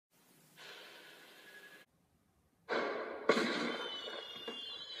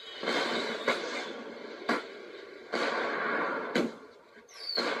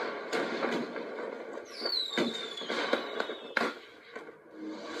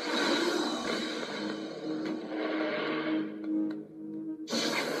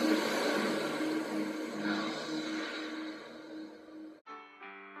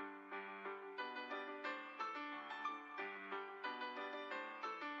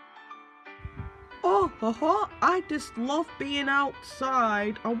Oh, I just love being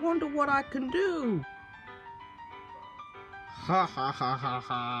outside. I wonder what I can do. Ha ha ha ha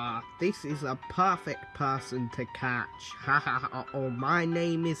ha. This is a perfect person to catch. Ha ha ha. Oh, my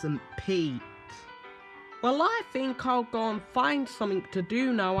name isn't Pete. Well, I think I'll go and find something to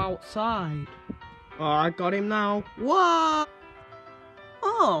do now outside. Oh, I got him now. What?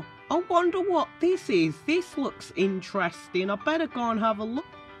 Oh, I wonder what this is. This looks interesting. I better go and have a look.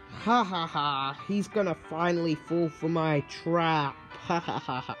 Ha ha ha. He's gonna finally fall for my trap. Ha ha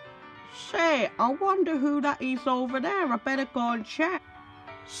ha ha. Say, I wonder who that is over there. I better go and check.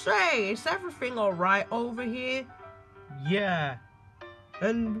 Say, is everything alright over here? Yeah.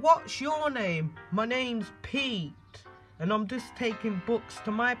 And what's your name? My name's Pete. And I'm just taking books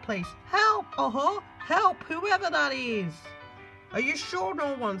to my place. Help! Help, whoever that is. Are you sure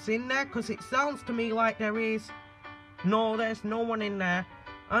no one's in there? Because it sounds to me like there is. No, there's no one in there.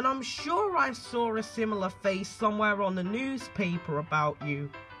 And I'm sure I saw a similar face somewhere on the newspaper about you.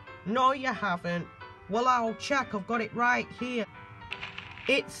 No, you haven't. Well, I'll check. I've got it right here.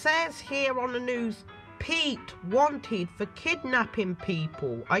 It says here on the news, Pete wanted for kidnapping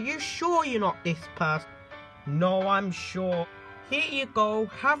people. Are you sure you're not this person? No, I'm sure. Here you go.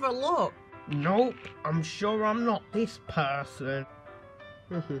 Have a look. Nope, I'm sure I'm not this person.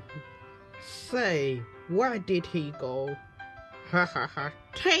 Say, where did he go? Ha ha ha.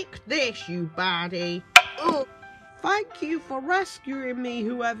 Take this, you baddie. Oh. Thank you for rescuing me,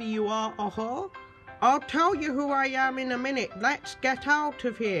 whoever you are, I'll tell you who I am in a minute. Let's get out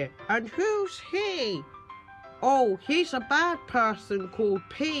of here. And who's he? Oh, he's a bad person called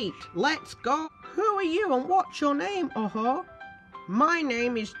Pete. Let's go. Who are you and what's your name, My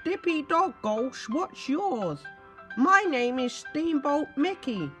name is Dippy Dog Ghost. What's yours? My name is Steamboat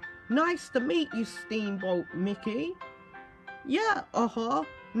Mickey. Nice to meet you, Steamboat Mickey. Yeah,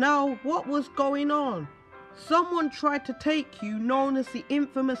 Now, what was going on? Someone tried to take you, known as the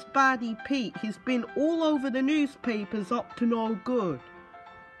infamous baddie Pete. He's been all over the newspapers up to no good.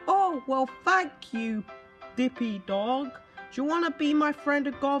 Oh, well, thank you, Dippy Dog. Do you want to be my friend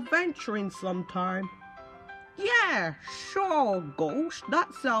and go adventuring sometime? Yeah, sure, Ghost.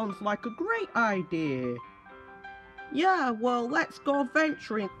 That sounds like a great idea. Yeah, well, let's go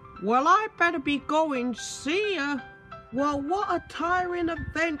adventuring. Well, I better be going. See ya. Well, what a tiring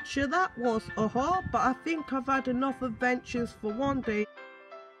adventure that was, but I think I've had enough adventures for one day.